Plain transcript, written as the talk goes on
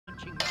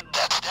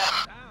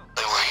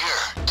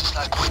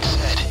like Wick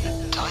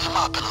said, tie him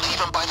up and leave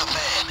him by the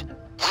van.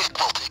 Wick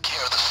will take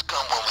care of the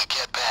scum when we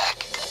get back.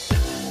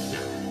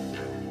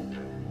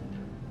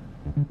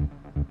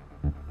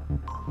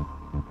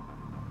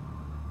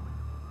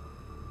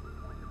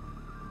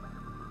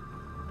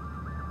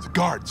 It's a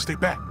guard. Stay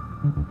back.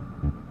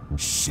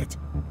 Shit.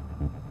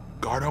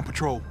 Guard on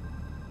patrol.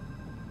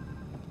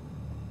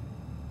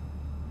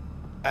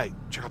 Hey,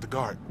 check out the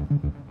guard.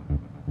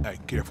 Hey,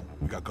 careful.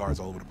 We got guards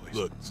all over the place.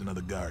 Look, it's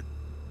another guard.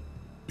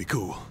 Be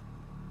cool.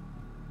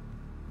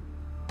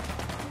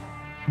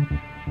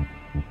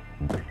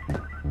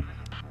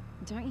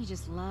 Don't you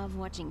just love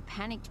watching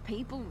panicked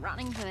people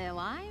running for their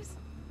lives?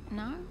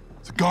 No?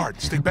 It's a guard.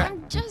 Stay back.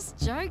 I'm just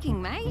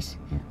joking, mate.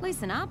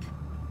 Loosen up.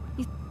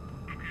 You...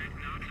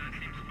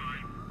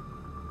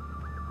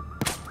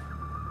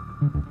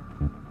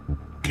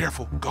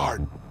 Careful,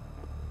 guard.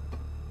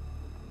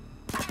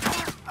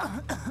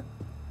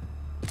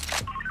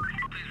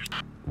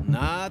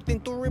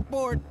 Nothing to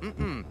report.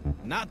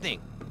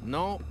 Nothing.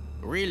 No,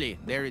 really.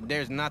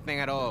 There's nothing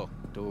at all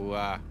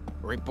to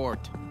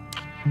report. Oh,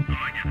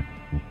 I get it.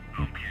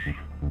 Okay.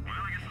 Well,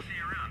 I guess I'll see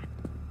you around.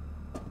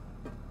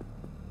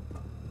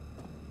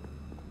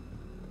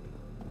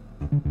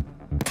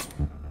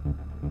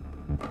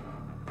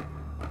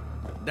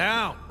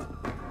 Down.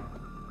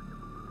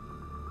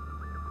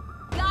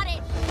 Got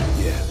it!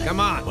 Yeah. Come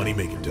on. Money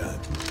making time.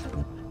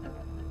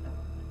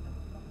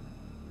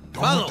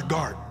 Don't Follow. let the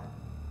guard.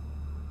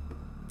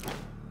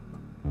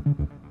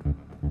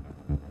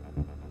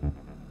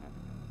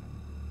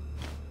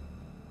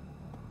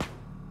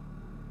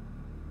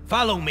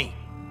 Follow me.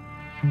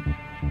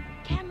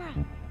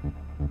 Camera!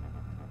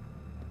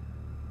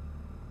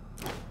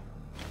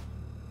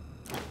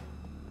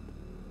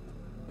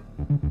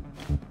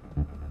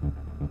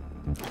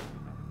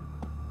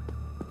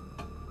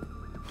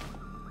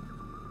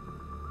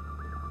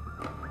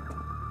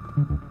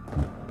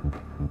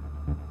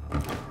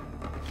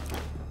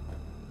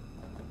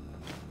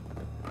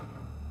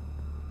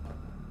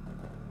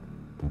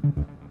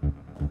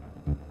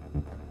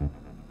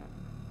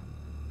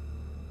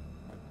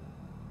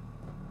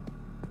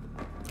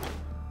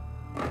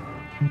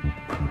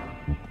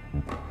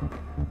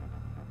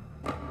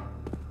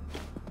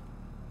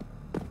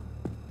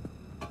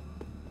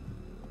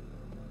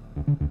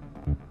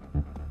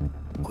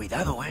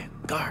 Cuidado,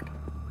 guard.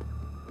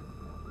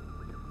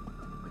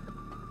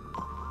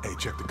 Hey,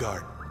 check the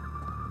guard.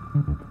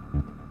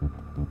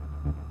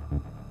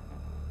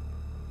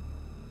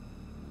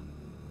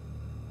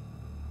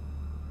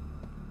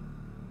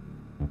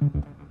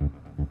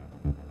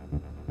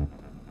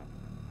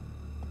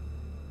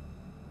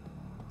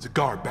 It's a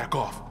guard. Back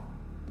off.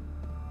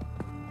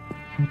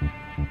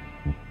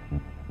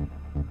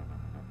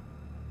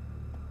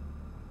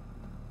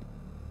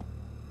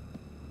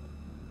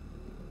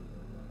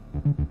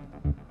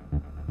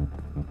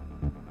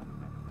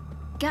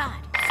 God,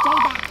 stay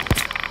back.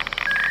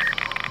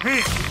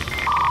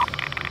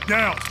 Hands!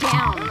 Down!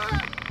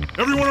 Down.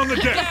 Everyone on the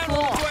deck!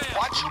 Ps4.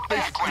 Watch your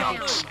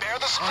background. Spare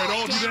the All right,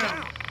 all civilians. you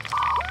down.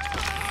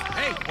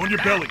 Hey, On your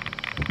belly.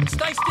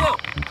 stay still.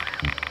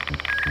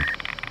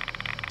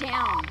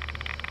 Down.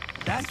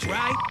 That's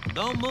right.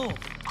 Don't move.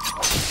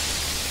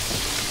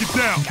 Get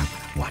down.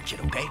 Watch it,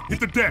 okay? Hit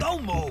the deck.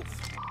 Don't move.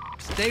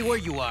 Stay where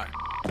you are.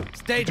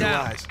 Stay Get your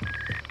down. eyes.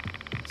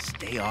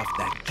 Stay off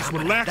that Just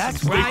camera. relax and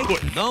That's stay right.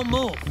 put. Don't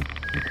move.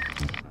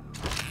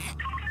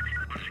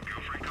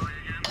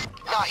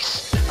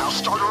 Nice. Now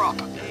start her up.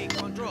 Hey,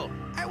 control.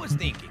 I was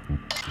thinking.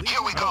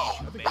 Here we go.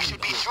 We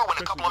should be through in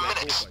a couple of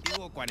minutes.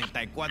 44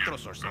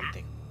 or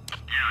something.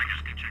 Yeah, I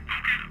guess we can check.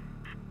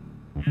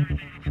 Okay.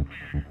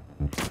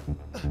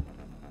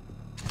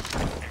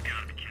 You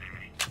gotta be kidding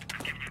me.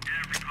 I've given you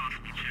every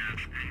possible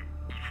chance, and you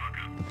fuck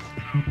up.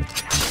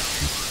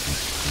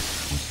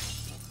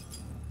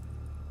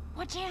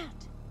 Watch out.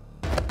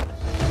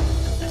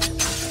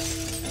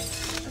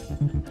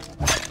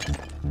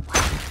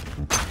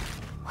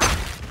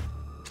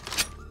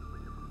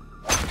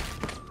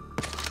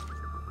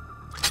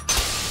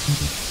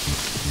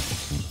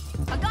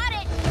 I got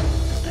it.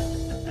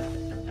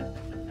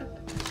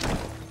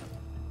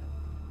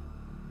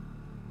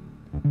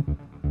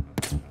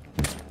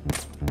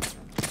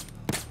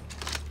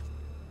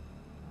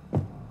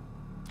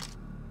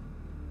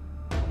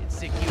 It's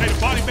secure. Hey, the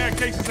body bag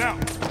case is out.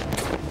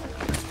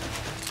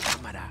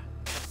 Cámara.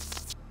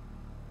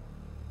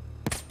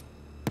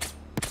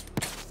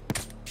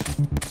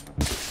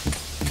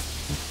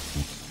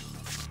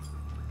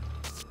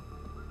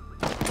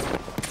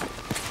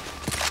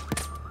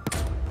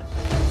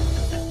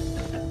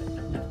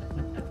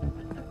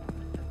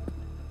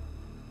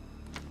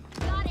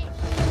 Got it.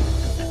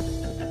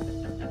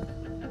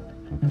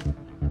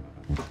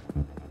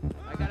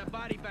 I got a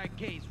body bag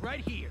case right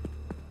here.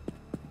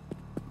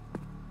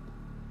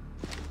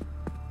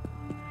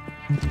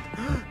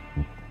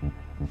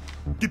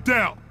 Get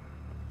down.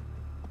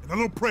 And a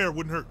little prayer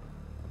wouldn't hurt.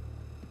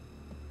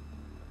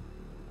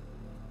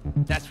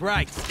 That's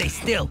right. Stay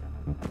still.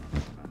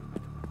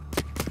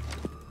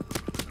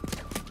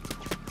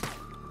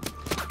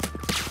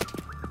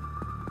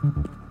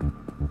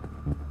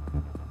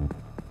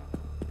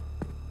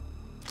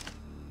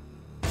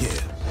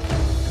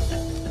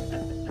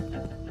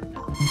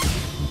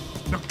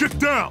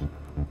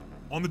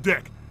 On the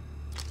deck.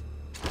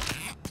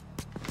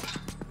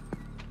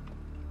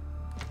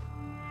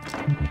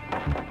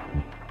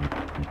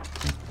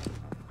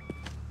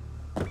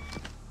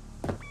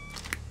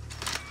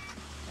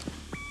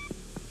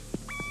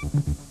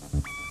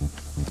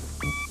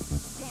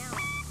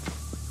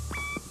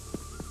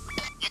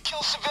 You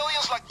kill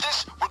civilians like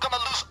this, we're gonna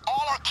lose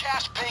all our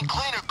cash paying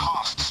cleaner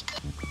costs.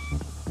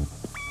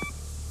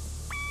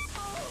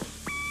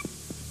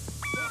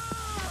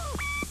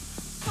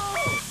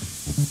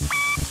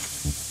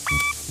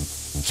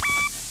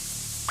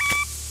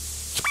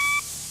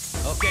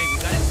 Okay, we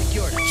got it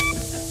secured.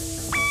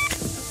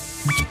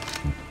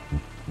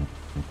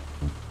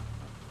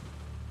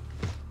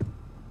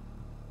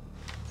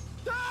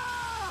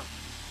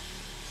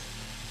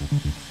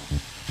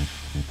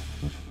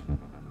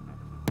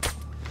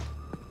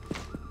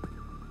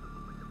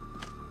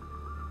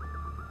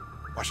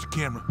 Watch the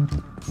camera.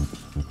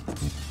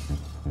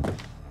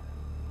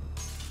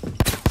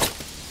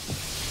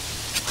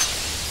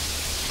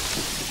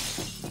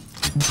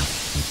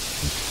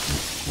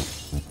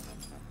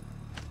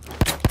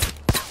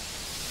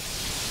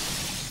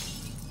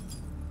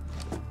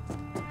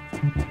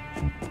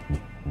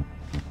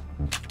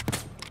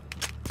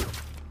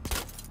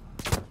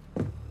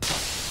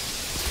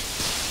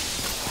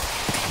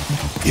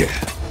 Yeah.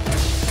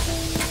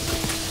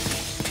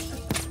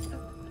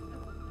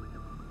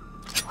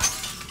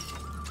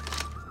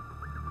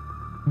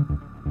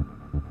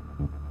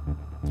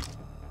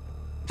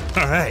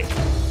 All right.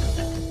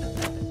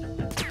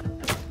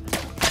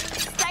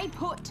 Stay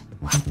put.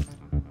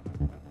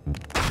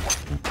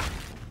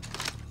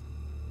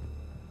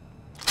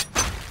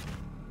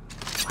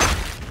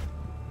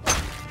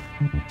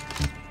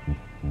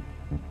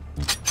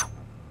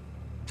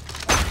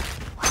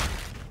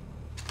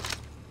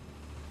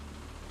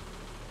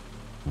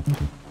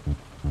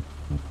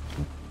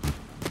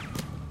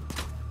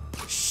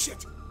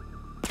 Shit.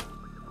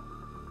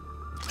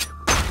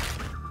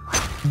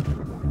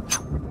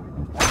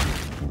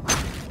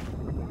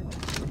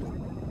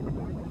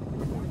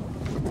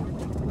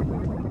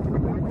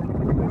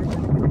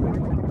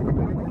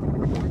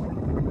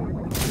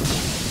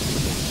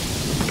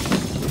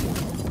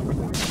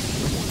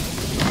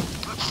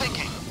 Good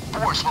thinking.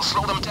 Force will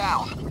slow them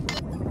down.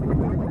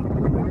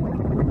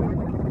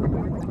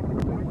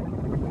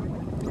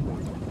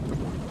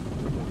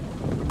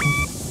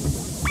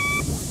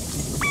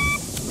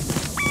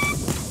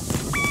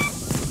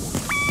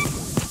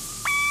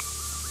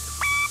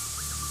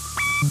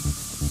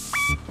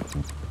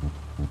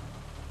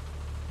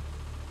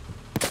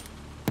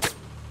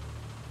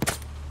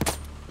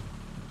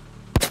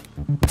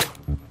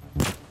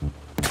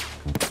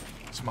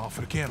 Smile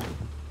for the camera.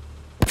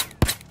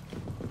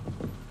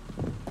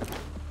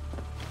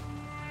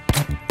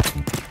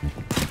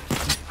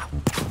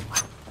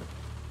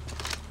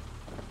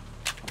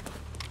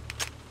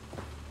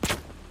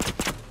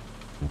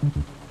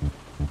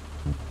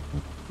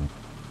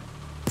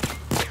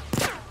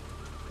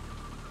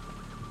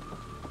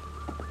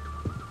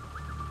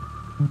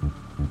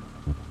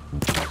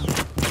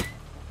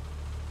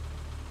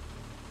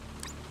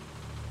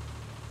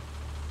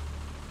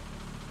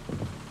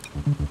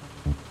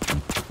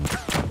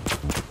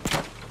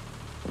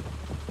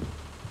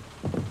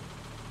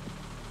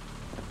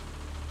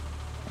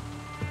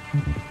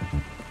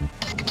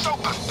 It's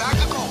open. Back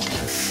to go.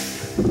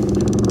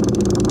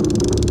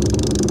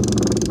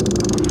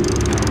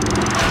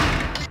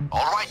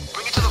 All right,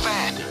 bring it to the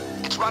van.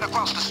 It's right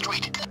across the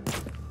street.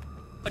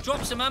 I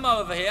dropped some ammo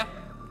over here.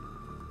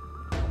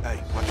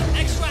 Hey, watch the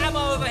Extra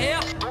ammo over here.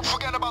 Don't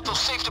forget about those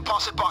safe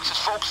deposit boxes,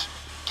 folks.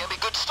 Can be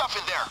good stuff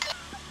in there.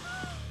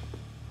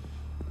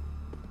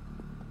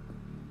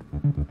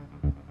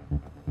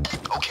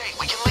 Okay,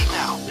 we can leave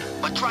now,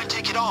 but try and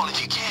take it all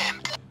if you can.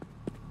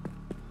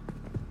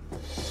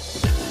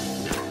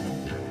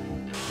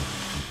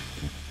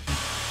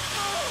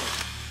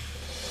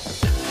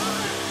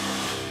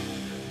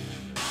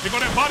 Here go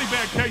that body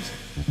bag case.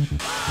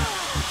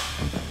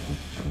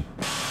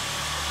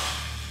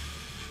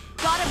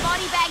 Got a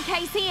body bag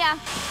case here.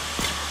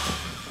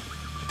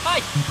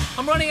 Hey,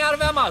 I'm running out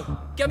of ammo.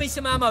 Get me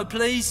some ammo,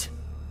 please.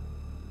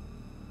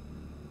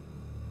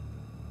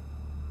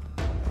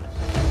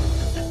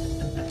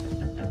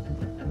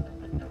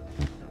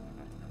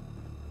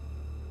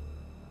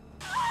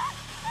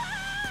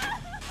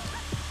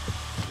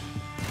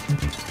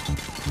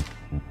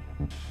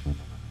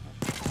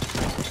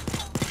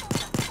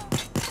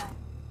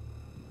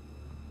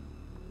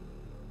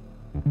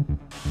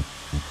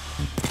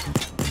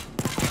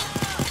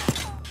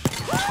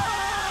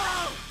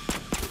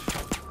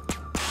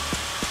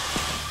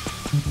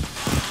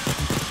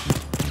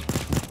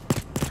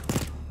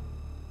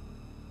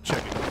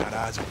 Check it. Got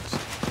eyes on us.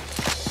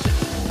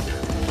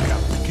 Look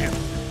out for the camera.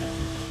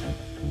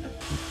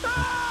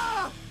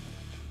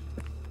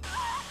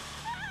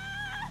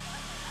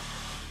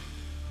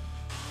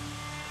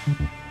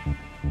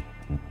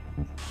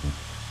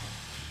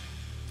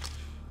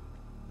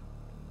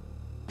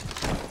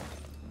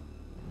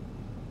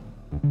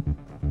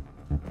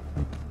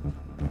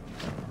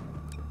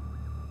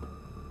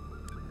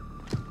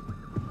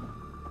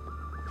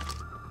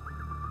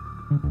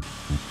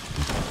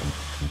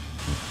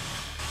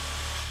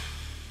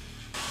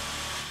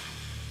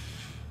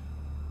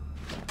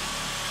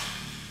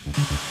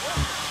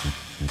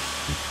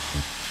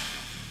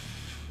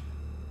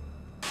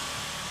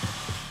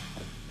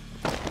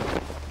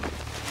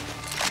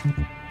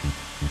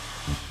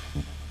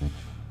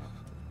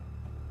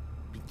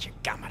 Pinche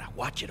cámara,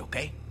 watch it,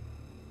 okay?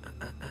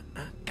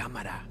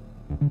 Cámara.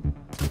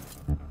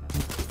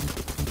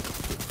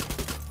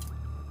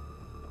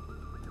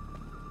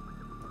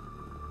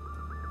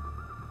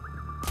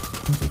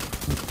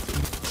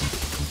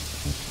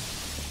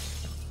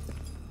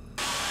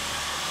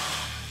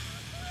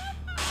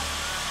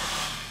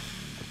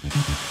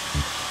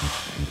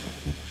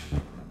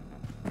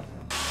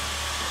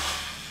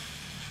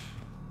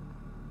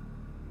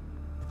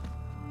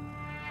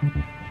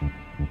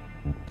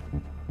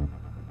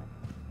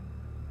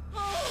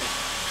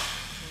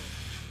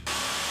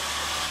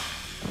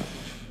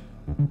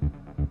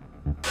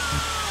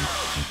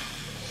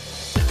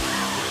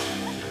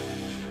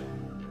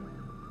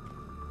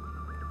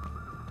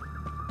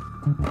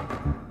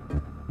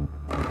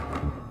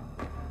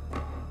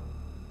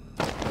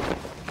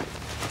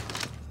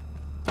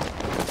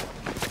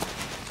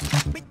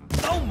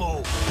 Don't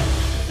move!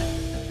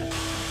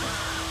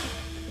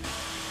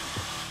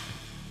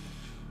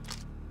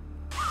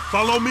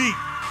 Follow me!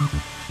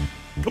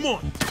 Come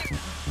on!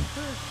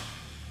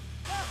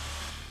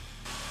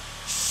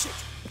 Shit!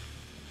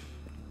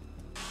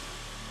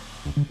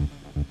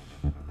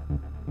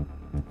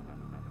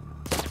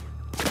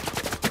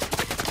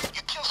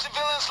 You kill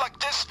civilians like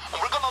this,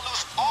 and we're gonna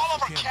lose all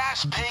of our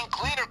cash paying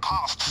cleaner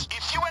costs.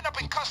 If you end up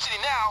in custody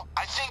now,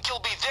 I think you'll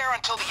be there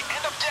until the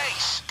end of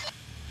days.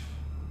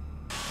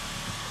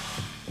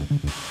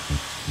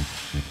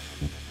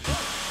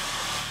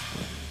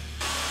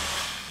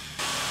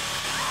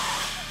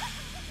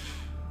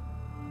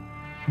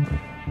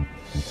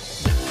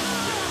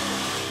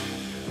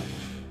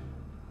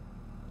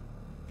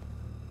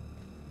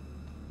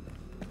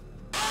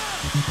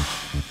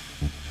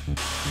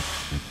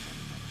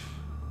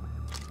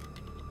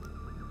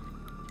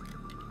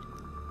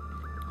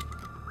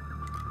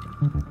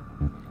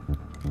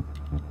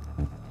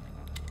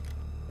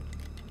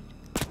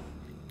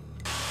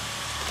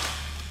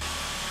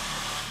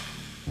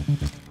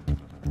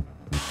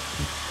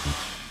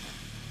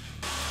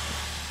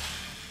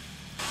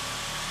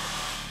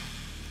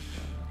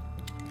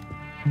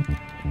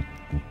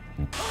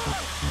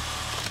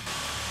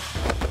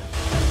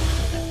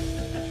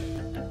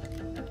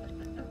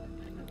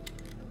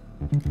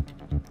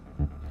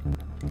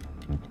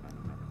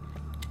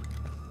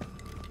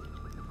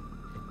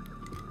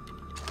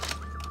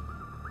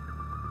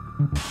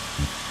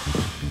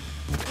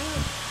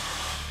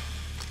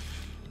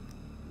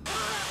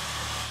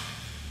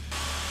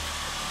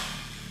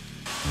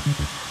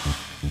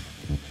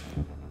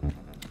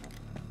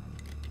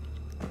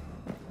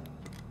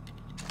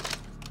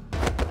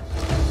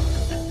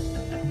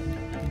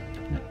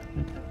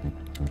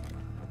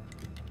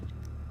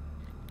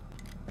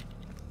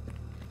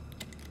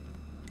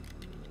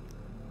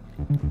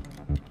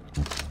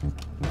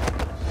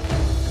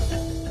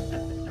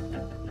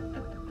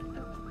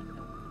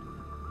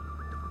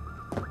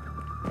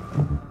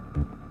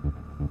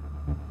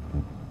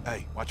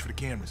 Hey, watch for the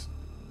cameras.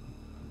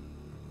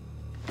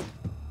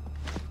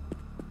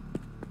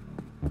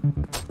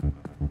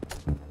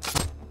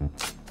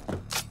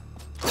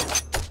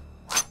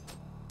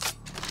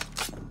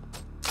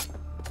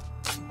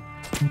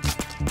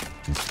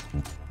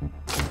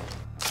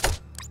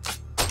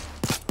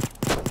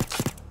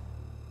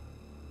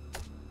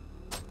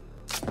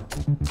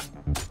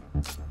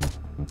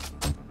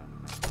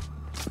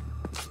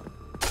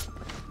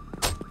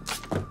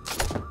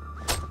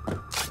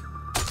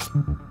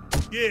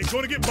 Yeah,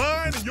 gonna get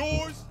mine and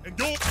yours and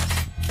yours.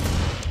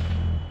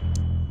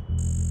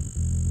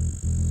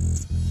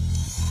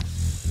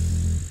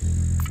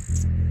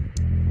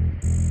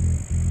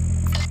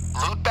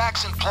 Loot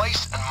bags in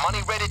place and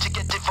money ready to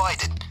get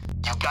divided.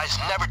 You guys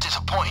never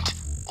disappoint.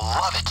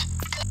 Love it.